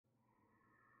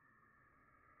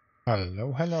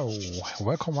Hello,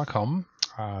 welcome.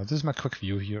 This is my quick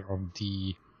view here of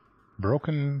the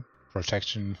broken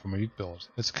protection from elite build.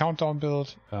 It's a countdown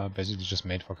build, basically just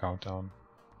made for countdown.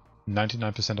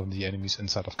 99% of the enemies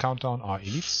inside of countdown are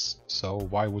elites, so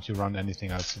why would you run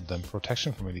anything else than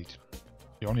protection from elite?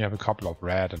 You only have a couple of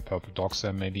red and purple dogs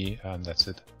there maybe, and that's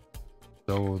it.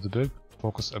 So the build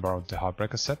focuses around the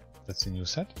Heartbreaker set, that's the new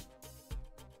set.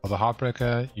 For the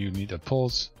Heartbreaker you need a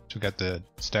pulse to get the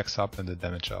stacks up and the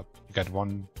damage up. You get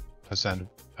 1%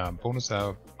 bonus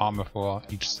armor for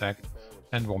each stack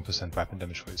and 1% weapon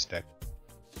damage for each stack.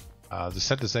 The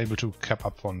set is able to cap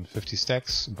up on 50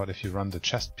 stacks, but if you run the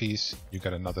chest piece you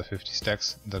get another 50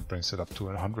 stacks, that brings it up to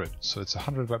 100. So it's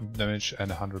 100 weapon damage and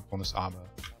 100 bonus armor.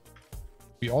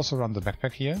 We also run the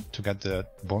backpack here to get the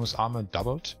bonus armor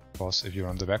doubled, because if you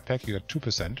run the backpack you get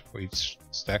 2% for each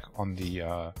stack on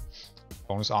the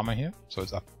bonus armor here, so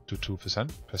it's up to 2%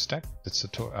 per stack. That's a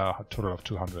total of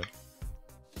 200.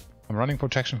 I'm running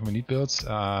protection from elite builds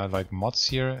like mods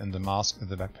here in the mask, in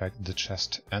the backpack, the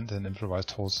chest and an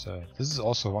improvised holster. This is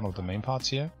also one of the main parts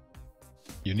here.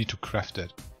 You need to craft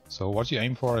it. So what you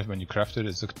aim for when you craft it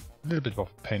is a little bit of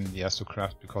a pain in the ass to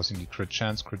craft, because you need crit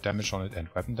chance, crit damage on it and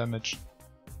weapon damage.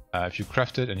 If you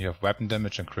craft it and you have weapon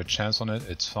damage and crit chance on it,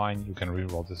 it's fine, you can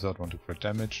reroll the third one to crit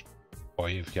damage. Or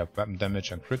if you have weapon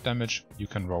damage and crit damage, you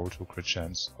can roll to crit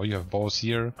chance. Or you have both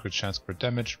here, crit chance, crit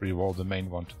damage, reroll the main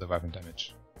one to the weapon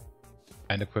damage.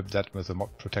 And equip that with the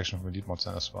protection from elite mods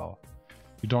as well.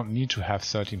 You don't need to have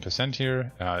 13%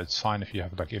 here, it's fine if you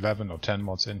have like 11 or 10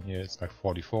 mods in here, it's like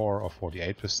 44 or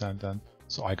 48% then.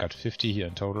 So I got 50 here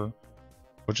in total,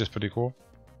 which is pretty cool.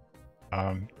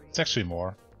 It's actually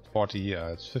more, 40,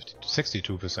 it's 50 to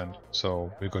 62%,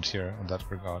 so we're good here in that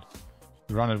regard.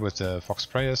 You run it with the Fox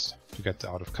Prayers to get the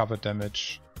out of cover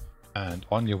damage, and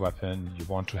on your weapon you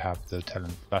want to have the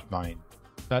talent Flatline.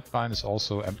 Flatline is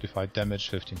also amplified damage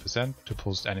 15% to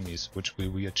pulsed enemies, which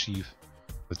we achieve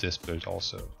with this build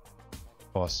also.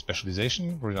 For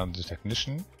specialization we run the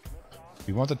Technician.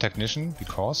 We want the Technician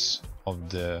because of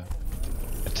the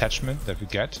attachment that we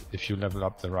get if you level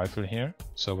up the rifle here.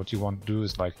 So what you want to do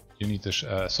is, like, you need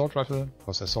the assault rifle,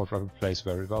 because the assault rifle plays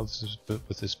very well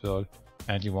with this build.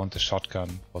 And you want the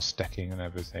shotgun for stacking and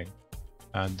everything.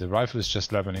 And the rifle is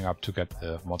just leveling up to get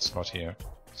the mod slot here.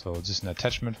 So this is an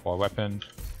attachment for a weapon,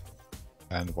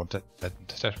 and what that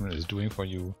attachment is doing for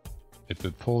you, it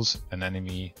will pulse an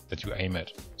enemy that you aim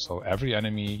at. So every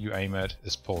enemy you aim at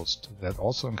is pulsed. That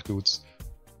also includes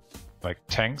like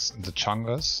tanks, the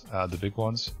chungas, the big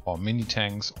ones, or mini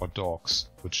tanks or dogs,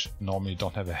 which normally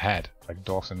don't have a head. Like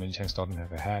dogs and mini tanks don't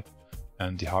have a head.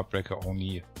 And the Heartbreaker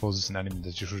only pulses an enemy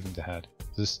that you shoot in the head.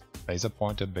 This laser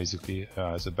pointer basically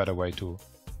is a better way to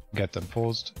get them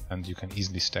pulsed, and you can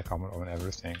easily stack armor on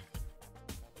everything.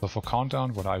 So for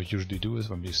countdown, what I usually do is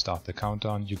when we start the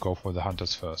countdown, you go for the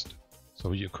hunters first.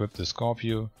 So you equip the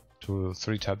Scorpio to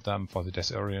 3-tap them for the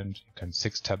Disorient, you can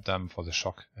 6-tap them for the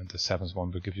shock, and the 7th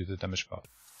one will give you the damage buff.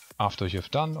 After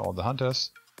you've done all the hunters,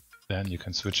 then you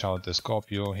can switch out the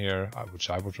Scorpio here, which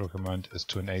I would recommend is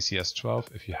to an ACS 12.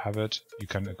 If you have it, you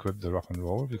can equip the rock and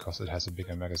roll because it has a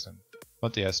bigger magazine.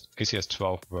 But the ACS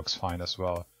 12 works fine as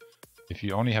well. If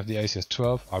you only have the ACS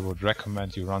 12, I would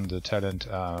recommend you run the talent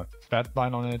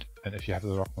Flatline on it, and if you have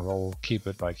the rock and roll, keep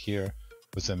it like here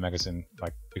with the magazine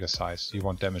like bigger size. You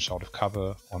want damage out of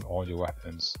cover on all your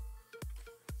weapons.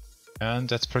 And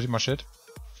that's pretty much it.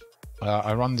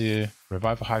 I run the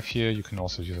Reviver Hive here. You can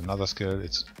also use another skill.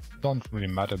 It's don't really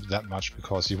matter that much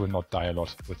because you will not die a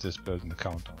lot with this build in the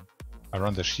countdown. I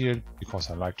run the shield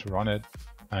because I like to run it,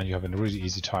 and you have a really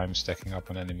easy time stacking up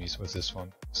on enemies with this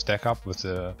one. Stack up with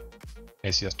the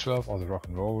ACS 12 or the rock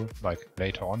and roll like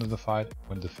later on in the fight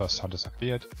when the first hunters are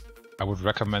cleared. I would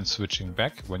recommend switching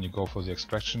back when you go for the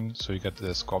extraction, so you get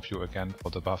the Scorpio again for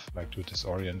the buff, like to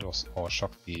disorient or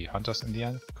shock the hunters in the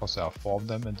end, because there are 4 of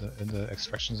them in the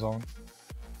extraction zone.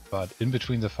 But in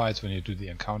between the fights, when you do the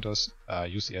encounters,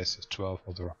 use the ACS 12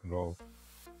 or the rock and roll.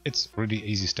 It's really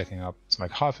easy stacking up. It's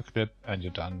like half a clip and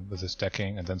you're done with the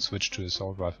stacking, and then switch to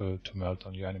assault rifle to melt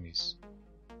on your enemies.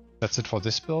 That's it for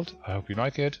this build. I hope you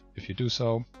like it. If you do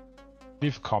so,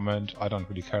 leave a comment. I don't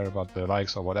really care about the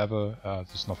likes or whatever.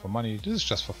 This is not for money. This is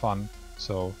just for fun.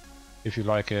 So if you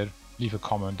like it, leave a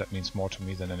comment. That means more to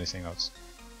me than anything else.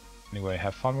 Anyway,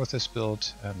 have fun with this build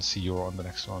and see you on the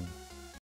next one.